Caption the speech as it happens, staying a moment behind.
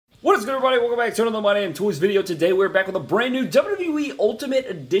What is good, everybody? Welcome back to another My Damn Toys video. Today we're back with a brand new WWE Ultimate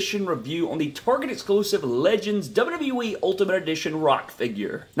Edition review on the Target exclusive Legends WWE Ultimate Edition Rock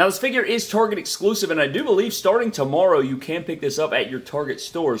figure. Now this figure is Target exclusive, and I do believe starting tomorrow you can pick this up at your Target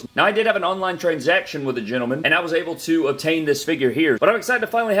stores. Now I did have an online transaction with a gentleman and I was able to obtain this figure here, but I'm excited to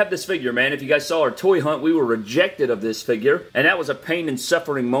finally have this figure, man. If you guys saw our toy hunt, we were rejected of this figure, and that was a pain and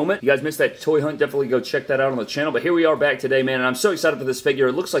suffering moment. If you guys missed that toy hunt, definitely go check that out on the channel. But here we are back today, man, and I'm so excited for this figure.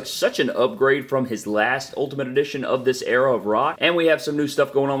 It looks like such an upgrade from his last Ultimate Edition of this era of Rock, and we have some new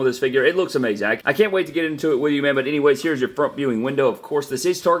stuff going on with this figure. It looks amazing. I can't wait to get into it with you, man. But anyways, here's your front viewing window. Of course, this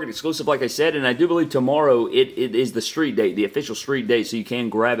is Target exclusive, like I said, and I do believe tomorrow it is the street date, the official street date, so you can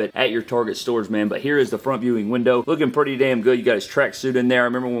grab it at your Target stores, man. But here is the front viewing window, looking pretty damn good. You got his tracksuit in there. I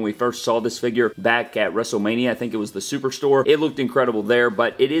remember when we first saw this figure back at WrestleMania, I think it was the Superstore. It looked incredible there,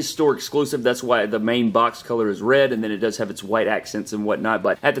 but it is store exclusive. That's why the main box color is red, and then it does have its white accents and whatnot.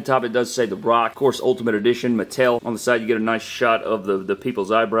 But at the top, it does say The Rock. Of course, Ultimate Edition, Mattel. On the side, you get a nice shot of the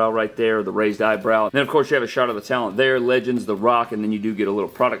people's eyebrow right there, the raised eyebrow. And then, of course, you have a shot of the talent there, Legends, The Rock, and then you do get a little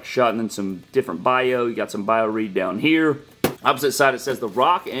product shot and then some different bio. You got some bio read down here. Opposite side, it says The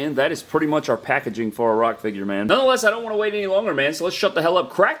Rock, and that is pretty much our packaging for our Rock figure, man. Nonetheless, I don't want to wait any longer, man, so let's shut the hell up,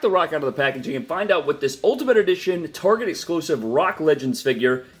 crack The Rock out of the packaging, and find out what this Ultimate Edition Target exclusive Rock Legends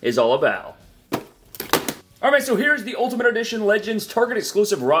figure is all about. Alright, so here's the Ultimate Edition Legends Target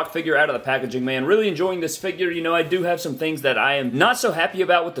exclusive Rock figure out of the packaging, man. Really enjoying this figure. You know, I do have some things that I am not so happy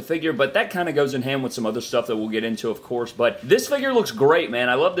about with the figure, but that kind of goes in hand with some other stuff that we'll get into, of course. But this figure looks great, man.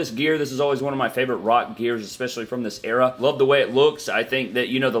 I love this gear. This is always one of my favorite Rock gears, especially from this era. Love the way it looks. I think that,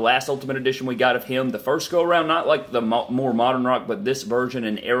 you know, the last Ultimate Edition we got of him, the first go-around, not like the more modern Rock, but this version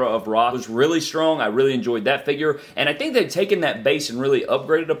and era of Rock was really strong. I really enjoyed that figure, and I think they've taken that base and really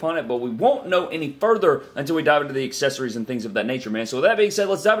upgraded upon it, but we won't know any further until we dive into the accessories and things of that nature, man. So with that being said,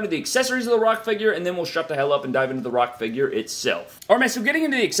 let's dive into the accessories of the Rock figure, and then we'll shut the hell up and dive into the Rock figure itself. Alright, man, so getting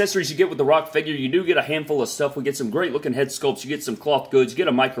into the accessories you get with the Rock figure, you do get a handful of stuff. We get some great looking head sculpts, you get some cloth goods, you get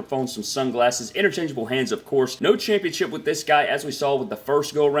a microphone, some sunglasses, interchangeable hands, of course. No championship with this guy, as we saw with the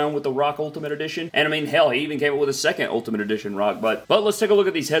first go-around with the Rock Ultimate Edition. And I mean, hell, he even came up with a second Ultimate Edition Rock, but let's take a look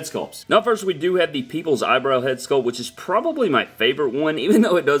at these head sculpts. Now first, we do have the People's Eyebrow head sculpt, which is probably my favorite one. Even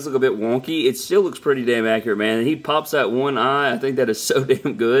though it does look a bit wonky, it still looks pretty damn accurate, man. And he pops that one eye. I think that is so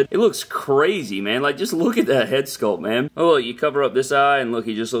damn good. It looks crazy, man. Like, just look at that head sculpt, man. Oh, look, you cover up this eye, and look,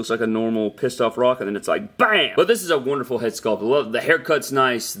 he just looks like a normal pissed off Rock, and then it's like, BAM! But this is a wonderful head sculpt. I love the haircut's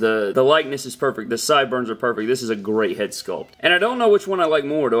nice. The likeness is perfect. The sideburns are perfect. This is a great head sculpt. And I don't know which one I like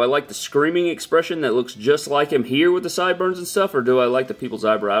more. Do I like the screaming expression that looks just like him here with the sideburns and stuff, or do I like the People's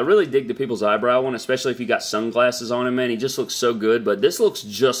Eyebrow? I really dig the People's Eyebrow one, especially if you got sunglasses on him, man. He just looks so good, but this looks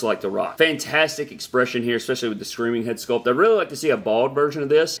just like The Rock. Fantastic expression here, especially with the screaming head sculpt. I really like to see a bald version of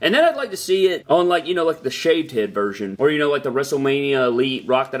this, and then I'd like to see it on, like, you know, like the shaved head version, or, you know, like the WrestleMania Elite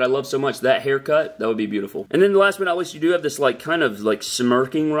Rock that I love so much. That haircut, that would be beautiful. And then the last but not least, you do have this, like, kind of, like,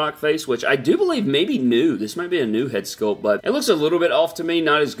 smirking Rock face, which I do believe may be new. This might be a new head sculpt, but it looks a little bit off to me.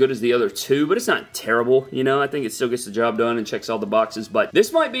 Not as good as the other two, but it's not terrible, you know. I think it still gets the job done and checks all the boxes, but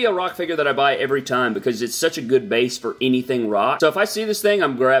this might be a Rock figure that I buy every time because it's such a good base for anything Rock. So if I see this thing,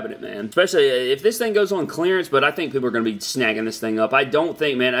 I'm grabbing it, man. Especially if this thing goes on clearance, but I think people are going to be snagging this thing up. I don't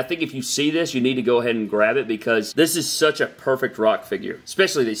think, man, I think if you see this, you need to go ahead and grab it because this is such a perfect Rock figure.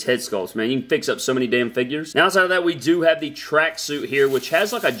 Especially these head sculpts, man. You can fix up so many damn figures. Now, outside of that, we do have the tracksuit here, which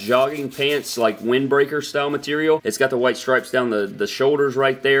has like a jogging pants, like windbreaker style material. It's got the white stripes down the shoulders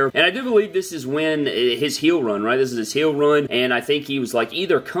right there. And I do believe this is when his heel run, right? This is his heel run, and I think he was like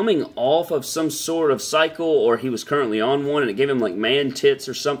either coming off of some sort of cycle or he was currently on one, and it gave him like man tits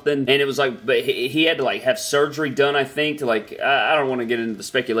or something. And it was like, but he had to like have surgery done, I think, to like, I don't want to get into the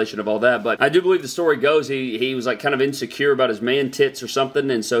speculation of all that, but I do believe the story goes he was like kind of insecure about his man tits or something,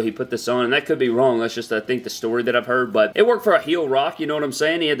 and so he put this on, and that could be wrong. That's just, I think, the story that I've heard, but it worked for a heel Rock, you know what I'm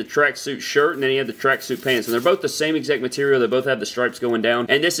saying? He had the tracksuit shirt, and then he had the tracksuit pants, and they're both the same exact material. They both have the stripes going down,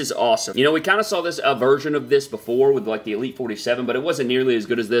 and this is awesome. You know, we kind of saw a version of this before with like the Elite 47, but it wasn't nearly as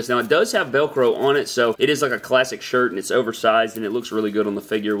good as this. Now, it does have Velcro on it, so it is like a classic shirt, and it's oversized, and it looks really good on the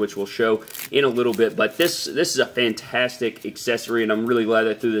figure, which we'll show in a little bit, but this is a fantastic accessory, and I'm really glad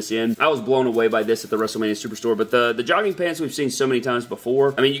I threw this in. I was blown away by this at the WrestleMania Superstore, but the jogging pants we've seen so many times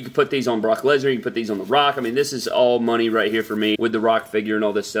before. I mean, you can put these on Brock Lesnar, you can put these on The Rock. I mean, this is all money right here for me with the Rock figure and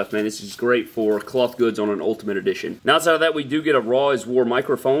all this stuff, man. This is great for cloth goods on an Ultimate Edition. Now, outside of that, we do get a Raw is War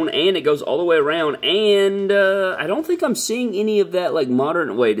microphone, and it goes all the way around, and I don't think I'm seeing any of that, like,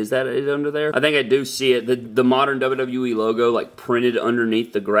 modern, wait, is that it under there? I think I do see it, the modern WWE logo, like, printed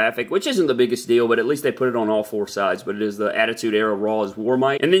underneath the graphic, which isn't the biggest deal, but at least they put it on all 4 sides, but it is the Attitude Era Raw as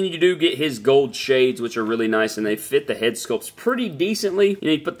Warmite. And then you do get his gold shades, which are really nice, and they fit the head sculpts pretty decently. You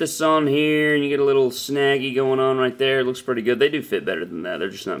know, you put this on here, and you get a little snaggy going on right there. It looks pretty good. They do fit better than that. They're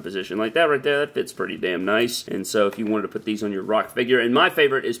just not in position. Like that right there, that fits pretty damn nice. And so if you wanted to put these on your Rock figure, and my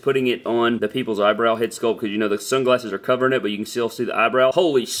favorite is putting it on the People's Eyebrow head sculpt, because you know the sunglasses are covering it, but you can still see the eyebrow.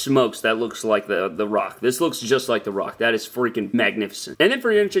 Holy smokes, that looks like the Rock. This looks just like the Rock. That is freaking magnificent. And then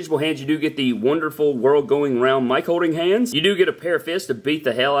for your interchangeable hands, you do get the wonderful world-going round mic holding hands. You do get a pair of fists to beat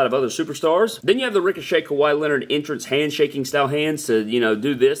the hell out of other superstars. Then you have the Ricochet Kawhi Leonard entrance handshaking style hands to, you know,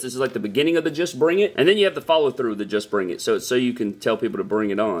 do this. This is like the beginning of the Just Bring It. And then you have the follow-through of the Just Bring It. So it's so you can tell people to bring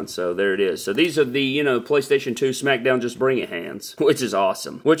it on. So there it is. So these are the, you know, PlayStation 2 SmackDown Just Bring It hands, which is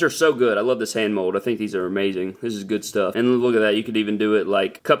awesome. Which are so good. I love this hand mold. I think these are amazing. This is good stuff. And look at that. You could even do it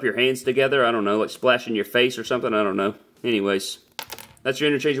like cup your hands together. I don't know, like splash in your face or something. I don't know. Anyways, that's your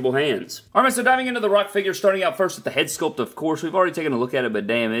interchangeable hands. Alright, so diving into the Rock figure, starting out first with the head sculpt, of course. We've already taken a look at it, but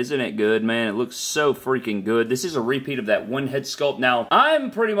damn, isn't it good, man? It looks so freaking good. This is a repeat of that one head sculpt. Now,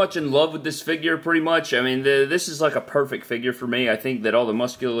 I'm pretty much in love with this figure, pretty much. I mean, this is like a perfect figure for me. I think that all the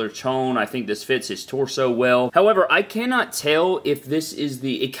muscular tone, I think this fits his torso well. However, I cannot tell if this is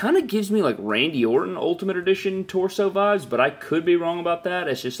the... It kind of gives me like Randy Orton Ultimate Edition torso vibes, but I could be wrong about that.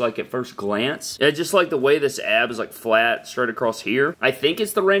 It's just like at first glance. It's just like the way this ab is like flat, straight across here. I think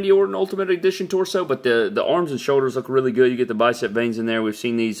it's the Randy Orton Ultimate Edition torso, but the arms and shoulders look really good. You get the bicep veins in there. We've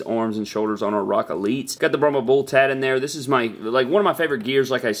seen these arms and shoulders on our Rock Elites. Got the Brahma Bull tat in there. This is my, like, one of my favorite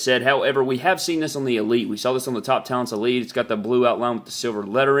gears, like I said. However, we have seen this on the Elite. We saw this on the Top Talents Elite. It's got the blue outline with the silver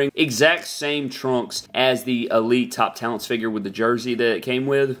lettering. Exact same trunks as the Elite Top Talents figure with the jersey that it came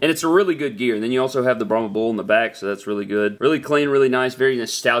with. And it's a really good gear. And then you also have the Brahma Bull in the back, so that's really good. Really clean, really nice, very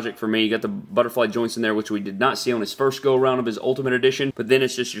nostalgic for me. You got the butterfly joints in there, which we did not see on his first go-around of his Ultimate Edition. But then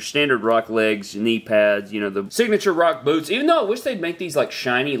it's just your standard Rock legs, knee pads, you know, the signature Rock boots. Even though I wish they'd make these like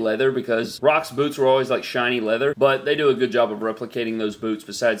shiny leather, because Rock's boots were always like shiny leather, but they do a good job of replicating those boots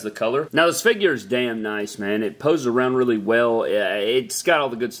besides the color. Now this figure is damn nice, man. It poses around really well. It's got all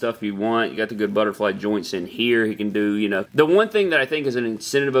the good stuff you want. You got the good butterfly joints in here. He can do, you know, the one thing that I think is an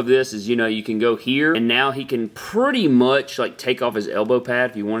incentive of this is, you know, you can go here, and now he can pretty much like take off his elbow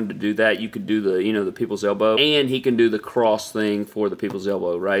pad. If you wanted to do that, you could do the, you know, the people's elbow, and he can do the cross thing for the people's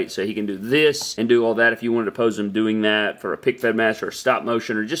elbow, right? So he can do this and do all that if you wanted to pose him doing that for a pick fed match or a stop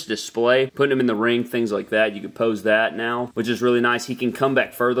motion or just display, putting him in the ring, things like that. You could pose that now, which is really nice. He can come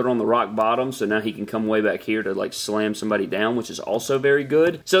back further on the Rock bottom, so now he can come way back here to like slam somebody down, which is also very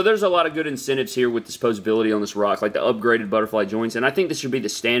good. So there's a lot of good incentives here with this posability on this Rock, like the upgraded butterfly joints, and I think this should be the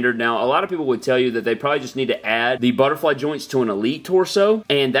standard now. A lot of people would tell you that they probably just need to add the butterfly joints to an Elite torso,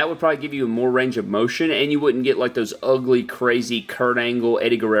 and that would probably give you more range of motion, and you wouldn't get like those ugly, crazy Kurt Angle,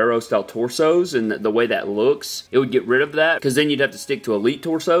 Eddie Guerrero style torsos and the way that looks. It would get rid of that, because then you'd have to stick to Elite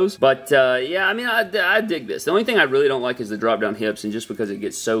torsos. But yeah, I mean, I dig this. The only thing I really don't like is the drop down hips, and just because it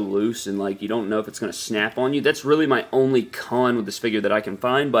gets so loose and like you don't know if it's going to snap on you. That's really my only con with this figure that I can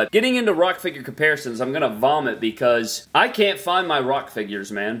find. But getting into Rock figure comparisons, I'm going to vomit because I can't find my Rock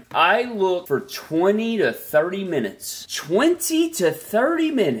figures, man. I look for 20 to 30 minutes. 20 to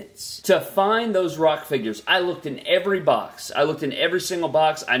 30 minutes to find those Rock figures. I looked in every box. I looked in every single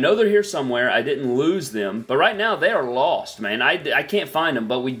box. I know they're here somewhere. I didn't lose them, but right now they are lost, man. I can't find them,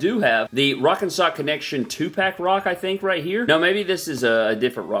 but we do have the Rock and Sock Connection 2-pack Rock, I think, right here. No, maybe this is a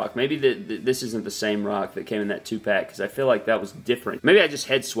different Rock. Maybe this isn't the same Rock that came in that 2-pack, because I feel like that was different. Maybe I just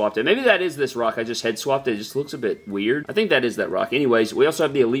head swapped it. Maybe that is this Rock. I just head swapped it. It just looks a bit weird. I think that is that Rock. Anyways, we also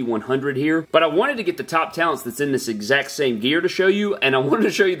have the Elite 100 here, but I wanted to get the Top Talents that's in this exact same gear to show you, and I wanted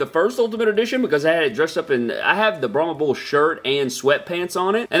to show you the first Ultimate Edition because I had it dressed up in, I have the Brahma Bull shirt and sweatpants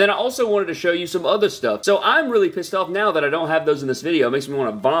on it, and then I also wanted to show you some other stuff. So I'm really pissed off now that I don't have those in this video. It makes me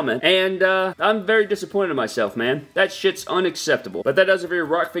want to vomit, and I'm very disappointed in myself, man. That shit's unacceptable. But that does it for your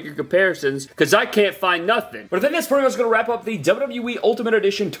Rock figure comparisons, because I can't find nothing. But I think that's pretty much going to wrap up the WWE Ultimate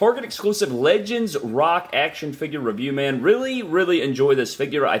Edition Target exclusive Legends Rock action figure review, man. Really, really enjoy this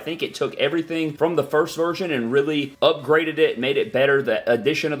figure. I think it took everything from the first version and really upgraded it, made it better. The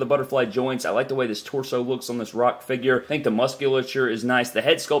addition of the butterfly joints. I like the way this torso looks on this Rock figure. I think the musculature is nice. The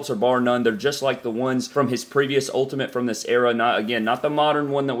head sculpts are bar none. They're just like the ones from his previous Ultimate from this era. Not the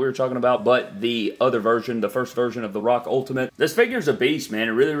modern one that we were talking about, but the other version, the first version of the Rock Ultimate. This figure's a beast, man.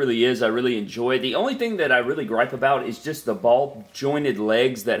 It really, really is. I really enjoy it. The only thing that I really gripe about is just the ball jointed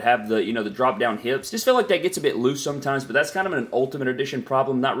legs that have the, you know, the drop down hips. Just feel like that gets a bit loose sometimes, but that's kind of an Ultimate Edition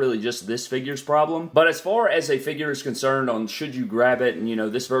problem, not really just this figure's problem. But as far as a figure is concerned on should you grab it, and you know,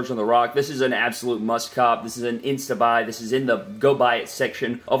 this version of the Rock, this is an absolute must cop. This is an insta buy. This is in the the go buy it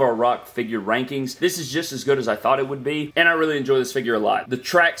section of our rock figure rankings. This is just as good as I thought it would be, and I really enjoy this figure a lot. The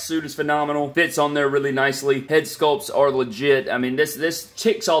tracksuit is phenomenal, fits on there really nicely. Head sculpts are legit. I mean, this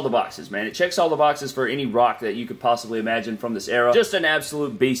ticks all the boxes, man. It checks all the boxes for any rock that you could possibly imagine from this era. Just an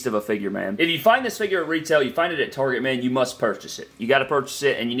absolute beast of a figure, man. If you find this figure at retail, you find it at Target, man, you must purchase it. You got to purchase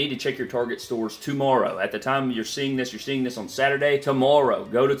it, and you need to check your Target stores tomorrow. At the time you're seeing this on Saturday. Tomorrow,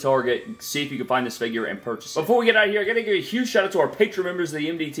 go to Target, see if you can find this figure and purchase it. Before we get out of here, I got to give a huge shout out to our Patreon members of the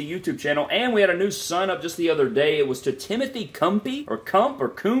MDT YouTube channel, and we had a new sign up just the other day. It was to Timothy Cumpy, or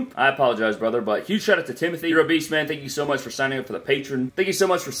Coomp. I apologize, brother, but huge shout out to Timothy. You're a beast, man. Thank you so much for signing up for the Patreon. Thank you so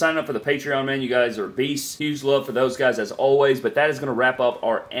much for signing up for the Patreon, man. You guys are beasts. Huge love for those guys as always, but that is going to wrap up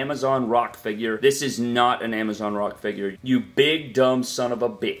our Amazon rock figure. This is not an Amazon rock figure, you big dumb son of a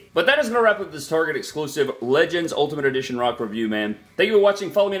bitch. But that is going to wrap up this Target exclusive Legends Ultimate Edition rock review, man. Thank you for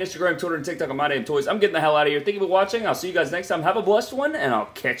watching. Follow me on Instagram, Twitter, and TikTok on My Damn Toys. I'm getting the hell out of here. Thank you for watching. I'll see you guys next time. Have a blessed one, and I'll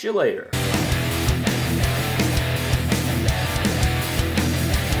catch you later.